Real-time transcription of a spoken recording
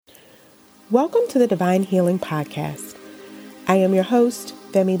Welcome to the Divine Healing Podcast. I am your host,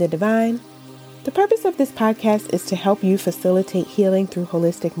 Femi the Divine. The purpose of this podcast is to help you facilitate healing through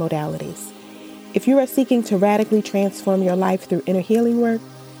holistic modalities. If you are seeking to radically transform your life through inner healing work,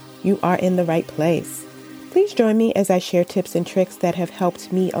 you are in the right place. Please join me as I share tips and tricks that have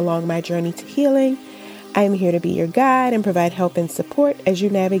helped me along my journey to healing. I am here to be your guide and provide help and support as you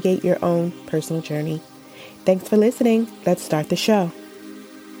navigate your own personal journey. Thanks for listening. Let's start the show.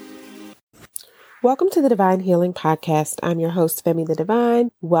 Welcome to the Divine Healing Podcast. I'm your host, Femi the Divine.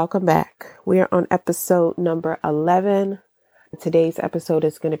 Welcome back. We are on episode number 11. Today's episode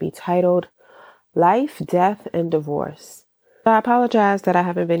is going to be titled Life, Death, and Divorce. I apologize that I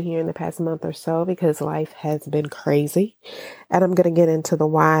haven't been here in the past month or so because life has been crazy, and I'm going to get into the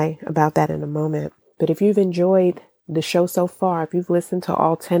why about that in a moment. But if you've enjoyed the show so far, if you've listened to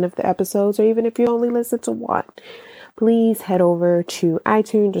all 10 of the episodes, or even if you only listened to one, please head over to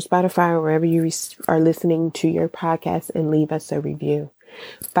iTunes or Spotify or wherever you are listening to your podcast and leave us a review.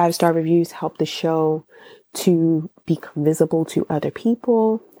 5-star reviews help the show to become visible to other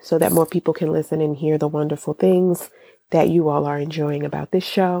people so that more people can listen and hear the wonderful things that you all are enjoying about this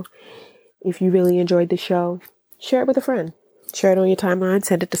show. If you really enjoyed the show, share it with a friend. Share it on your timeline,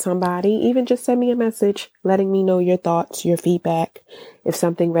 send it to somebody, even just send me a message letting me know your thoughts, your feedback, if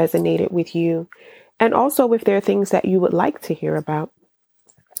something resonated with you. And also if there are things that you would like to hear about,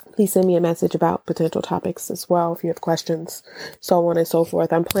 please send me a message about potential topics as well if you have questions, so on and so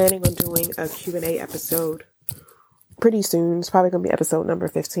forth. I'm planning on doing a Q&A episode pretty soon. It's probably going to be episode number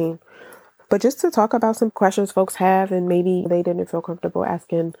 15. But just to talk about some questions folks have and maybe they didn't feel comfortable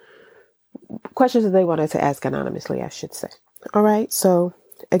asking questions that they wanted to ask anonymously, I should say. All right. So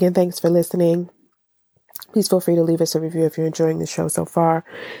again, thanks for listening. Please feel free to leave us a review if you're enjoying the show so far.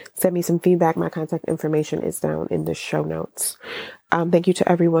 Send me some feedback. My contact information is down in the show notes. Thank you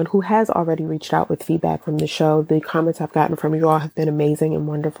to everyone who has already reached out with feedback from the show. The comments I've gotten from you all have been amazing and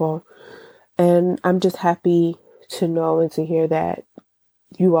wonderful. And I'm just happy to know and to hear that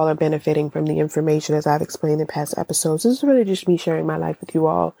you all are benefiting from the information as I've explained in past episodes. This is really just me sharing my life with you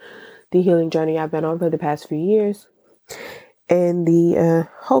all, the healing journey I've been on for the past few years, and the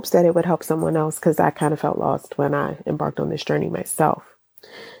hopes that it would help someone else, because I kind of felt lost when I embarked on this journey myself.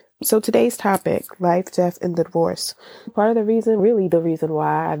 So today's topic, life, death, and divorce. Part of the reason, really the reason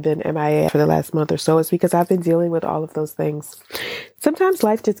why I've been MIA for the last month or so is because I've been dealing with all of those things. Sometimes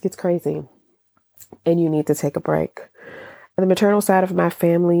life just gets crazy and you need to take a break. The maternal side of my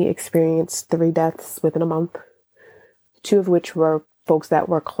family experienced 3 deaths within a month, 2 of which were folks that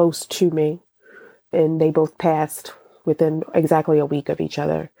were close to me, and they both passed within exactly a week of each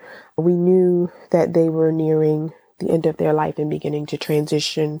other. We knew that they were nearing the end of their life and beginning to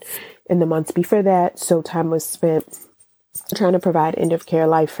transition in the months before that. So time was spent trying to provide end of care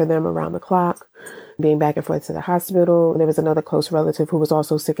life for them around the clock, being back and forth to the hospital. There was another close relative who was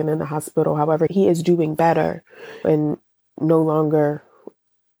also sick and in the hospital. However, he is doing better and no longer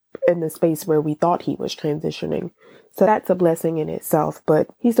in the space where we thought he was transitioning. So that's a blessing in itself, but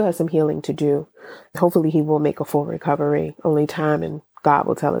he still has some healing to do. Hopefully he will make a full recovery. Only time and God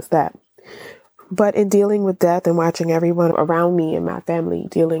will tell us that. But in dealing with death and watching everyone around me and my family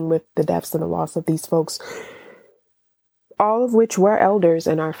dealing with the deaths and the loss of these folks, all of which were elders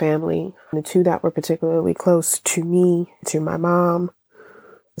in our family, the 2 that were particularly close to me, to my mom,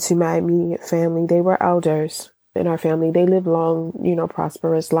 to my immediate family, they were elders in our family. They lived long,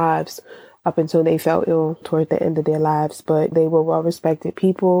 prosperous lives up until they fell ill toward the end of their lives. But they were well-respected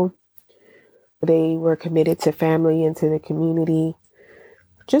people. They were committed to family and to the community.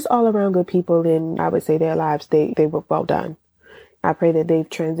 Just all around good people. And I would say their lives, they were well done. I pray that they've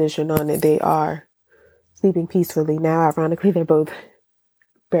transitioned on, that they are sleeping peacefully now. Ironically, they're both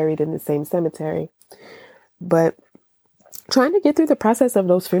buried in the same cemetery. But trying to get through the process of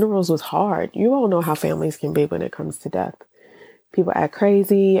those funerals was hard. You all know how families can be when it comes to death. People act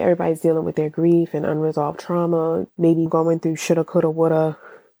crazy. Everybody's dealing with their grief and unresolved trauma, maybe going through shoulda, coulda, woulda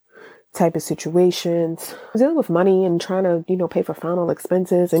type of situations, dealing with money and trying to, pay for final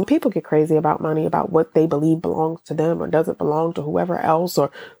expenses. And people get crazy about money, about what they believe belongs to them or doesn't belong to whoever else,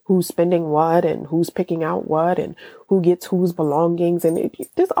 or who's spending what and who's picking out what and who gets whose belongings. And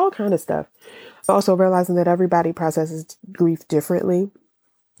there's all kind of stuff. Also realizing that everybody processes grief differently.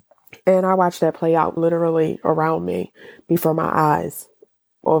 And I watched that play out literally around me before my eyes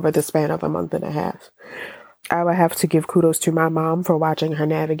over the span of a month and a half. I would have to give kudos to my mom for watching her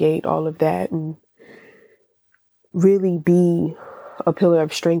navigate all of that and really be a pillar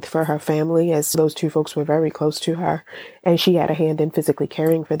of strength for her family, as those 2 folks were very close to her. And she had a hand in physically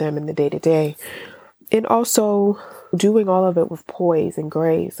caring for them in the day-to-day. And also doing all of it with poise and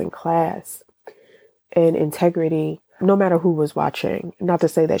grace and class and integrity, no matter who was watching. Not to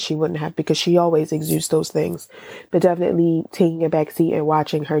say that she wouldn't have, because she always exudes those things, but definitely taking a back seat and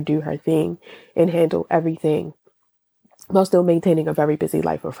watching her do her thing and handle everything while still maintaining a very busy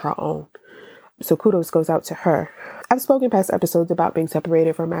life of her own. So kudos goes out to her. I've spoken past episodes about being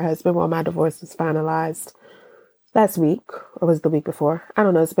separated from my husband while my divorce was finalized last week, or was it the week before? I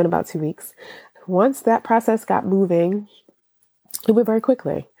don't know. It's been about 2 weeks. Once that process got moving, it went very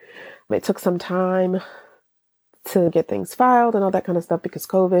quickly. It took some time to get things filed and all that kind of stuff because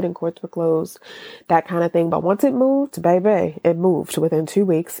COVID and courts were closed, that kind of thing. But once it moved, baby, it moved. Within 2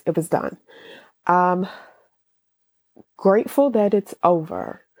 weeks, it was done. Grateful that it's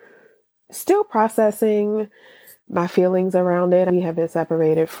over. Still processing my feelings around it. We have been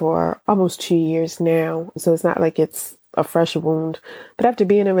separated for almost 2 years now, so it's not like it's a fresh wound. But after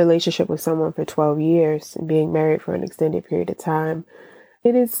being in a relationship with someone for 12 years and being married for an extended period of time,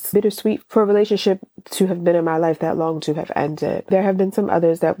 it is bittersweet for a relationship to have been in my life that long to have ended. There have been some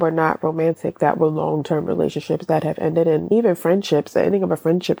others that were not romantic, that were long-term relationships that have ended, and even friendships. The ending of a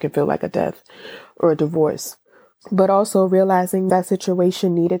friendship can feel like a death or a divorce. But also realizing that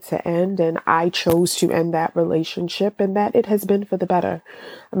situation needed to end, and I chose to end that relationship, and that it has been for the better.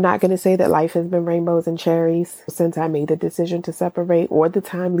 I'm not going to say that life has been rainbows and cherries since I made the decision to separate, or the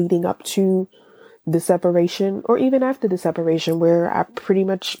time leading up to the separation, or even after the separation, where I pretty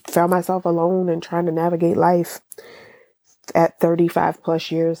much found myself alone and trying to navigate life at 35 plus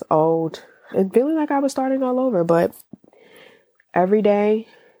years old and feeling like I was starting all over. But every day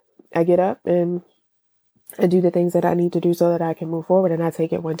I get up and I do the things that I need to do so that I can move forward, and I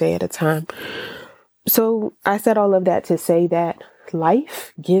take it one day at a time. So I said all of that to say that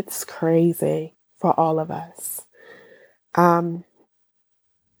life gets crazy for all of us.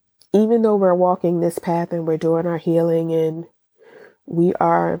 Even though we're walking this path and we're doing our healing and we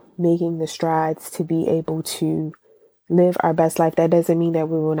are making the strides to be able to live our best life, that doesn't mean that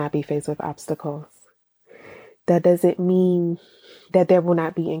we will not be faced with obstacles. That doesn't mean that there will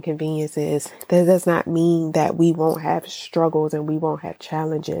not be inconveniences. That does not mean that we won't have struggles and we won't have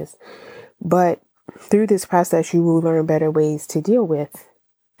challenges. But through this process, you will learn better ways to deal with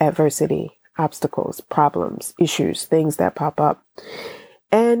adversity, obstacles, problems, issues, things that pop up.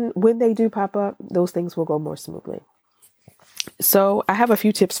 And when they do pop up, those things will go more smoothly. So I have a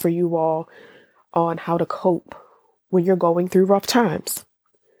few tips for you all on how to cope when you're going through rough times.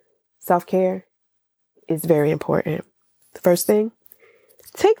 Self-care is very important. The first thing,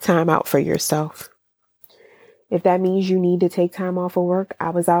 take time out for yourself. If that means you need to take time off of work, I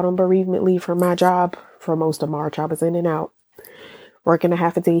was out on bereavement leave from my job for most of March. I was in and out, working a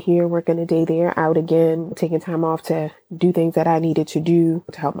half a day here, working a day there, out again, taking time off to do things that I needed to do,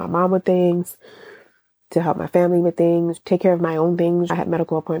 to help my mom with things, to help my family with things, take care of my own things. I had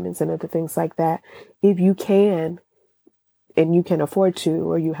medical appointments and other things like that. If you can, and you can afford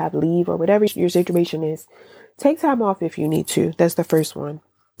to, or you have leave or whatever your situation is, take time off if you need to. That's the first one.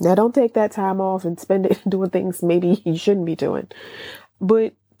 Now, don't take that time off and spend it doing things maybe you shouldn't be doing,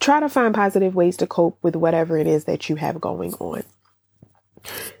 but try to find positive ways to cope with whatever it is that you have going on.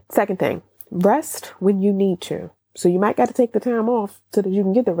 Second thing, rest when you need to. So you might got to take the time off so that you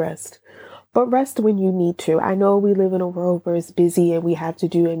can get the rest, but rest when you need to. I know we live in a world where it's busy and we have to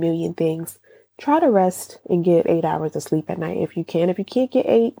do a million things. Try to rest and get 8 hours of sleep at night if you can. If you can't get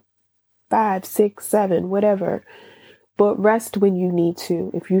 8, 5, 6, 7, whatever, but rest when you need to.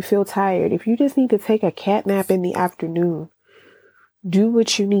 If you feel tired, if you just need to take a cat nap in the afternoon, do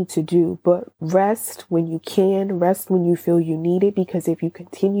what you need to do, but rest when you can, rest when you feel you need it, because if you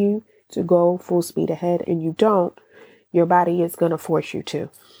continue to go full speed ahead and you don't, your body is going to force you to.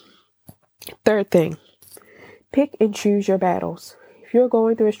 Third thing, pick and choose your battles. If you're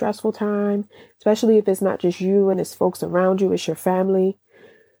going through a stressful time, especially if it's not just you and it's folks around you, it's your family,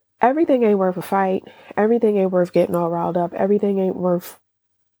 everything ain't worth a fight. Everything ain't worth getting all riled up. Everything ain't worth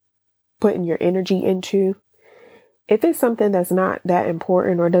putting your energy into. If it's something that's not that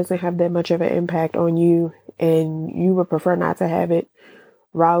important or doesn't have that much of an impact on you and you would prefer not to have it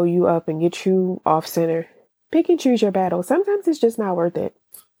rile you up and get you off center, pick and choose your battle. Sometimes it's just not worth it.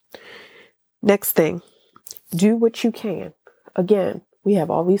 Next thing, do what you can. Again, we have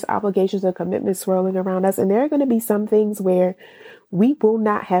all these obligations and commitments swirling around us, and there are going to be some things where we will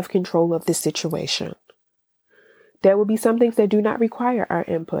not have control of the situation. There will be some things that do not require our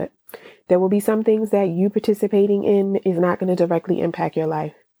input. There will be some things that you participating in is not going to directly impact your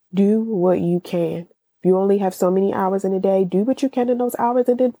life. Do what you can. If you only have so many hours in a day, do what you can in those hours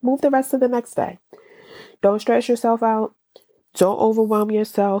and then move the rest to the next day. Don't stress yourself out. Don't overwhelm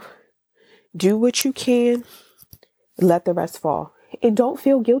yourself. Do what you can let the rest fall. And don't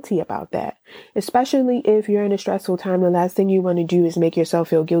feel guilty about that, especially if you're in a stressful time. The last thing you want to do is make yourself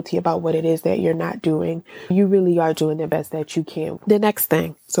feel guilty about what it is that you're not doing. You really are doing the best that you can. The next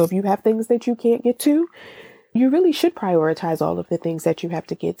thing. So if you have things that you can't get to, you really should prioritize all of the things that you have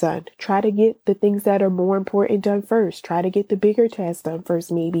to get done. Try to get the things that are more important done first. Try to get the bigger tasks done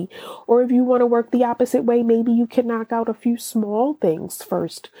first, maybe. Or if you want to work the opposite way, maybe you can knock out a few small things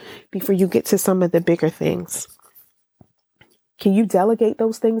first before you get to some of the bigger things. Can you delegate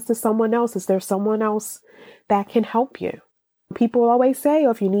those things to someone else? Is there someone else that can help you? People always say,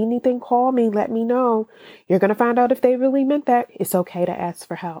 oh, if you need anything, call me, let me know. You're going to find out if they really meant that. It's okay to ask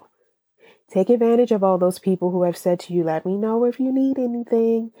for help. Take advantage of all those people who have said to you, let me know if you need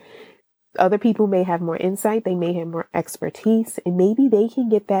anything. Other people may have more insight. They may have more expertise, and maybe they can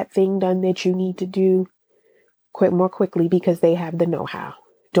get that thing done that you need to do more quickly because they have the know-how.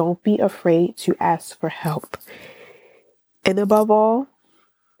 Don't be afraid to ask for help. And above all,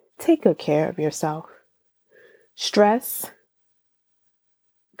 take good care of yourself. Stress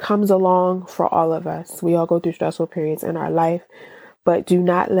comes along for all of us. We all go through stressful periods in our life, but do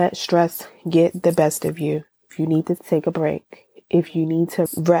not let stress get the best of you. If you need to take a break, if you need to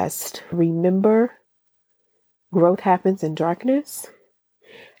rest, remember growth happens in darkness.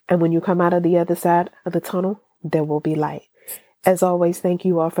 And when you come out of the other side of the tunnel, there will be light. As always, thank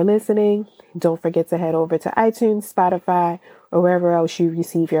you all for listening. Don't forget to head over to iTunes, Spotify, or wherever else you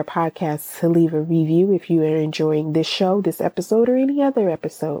receive your podcasts to leave a review if you are enjoying this show, this episode, or any other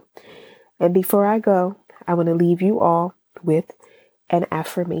episode. And before I go, I want to leave you all with an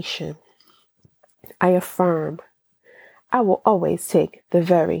affirmation. I affirm I will always take the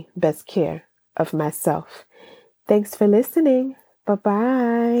very best care of myself. Thanks for listening.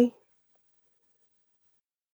 Bye-bye.